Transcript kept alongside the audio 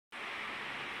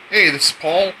Hey, this is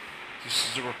Paul.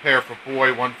 This is a repair for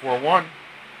buy141.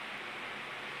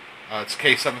 It's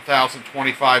K7000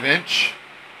 25-inch.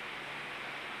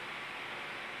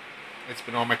 It's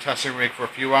been on my testing rig for a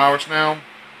few hours now,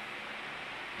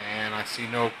 and I see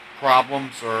no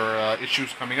problems or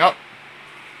issues coming up.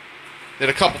 Did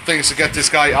a couple things to get this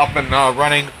guy up and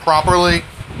running properly.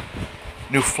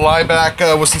 New flyback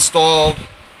was installed.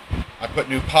 I put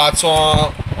new pots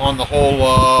on the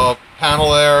whole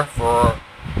panel there for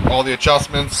all the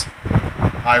adjustments.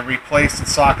 I replaced and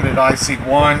socketed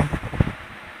IC1.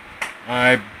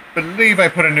 I believe I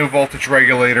put a new voltage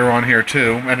regulator on here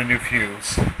too, and a new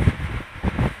fuse.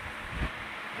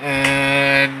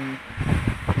 And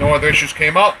no other issues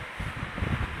came up.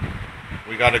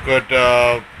 We got a good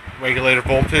regulator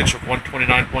voltage of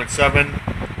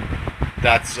 129.7.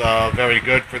 That's very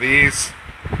good for these.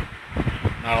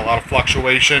 Not a lot of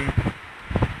fluctuation.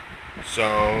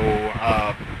 So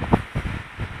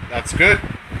that's good.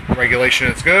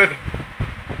 Regulation is good.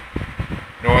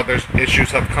 No other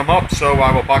issues have come up, so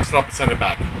I will box it up and send it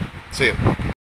back. See you.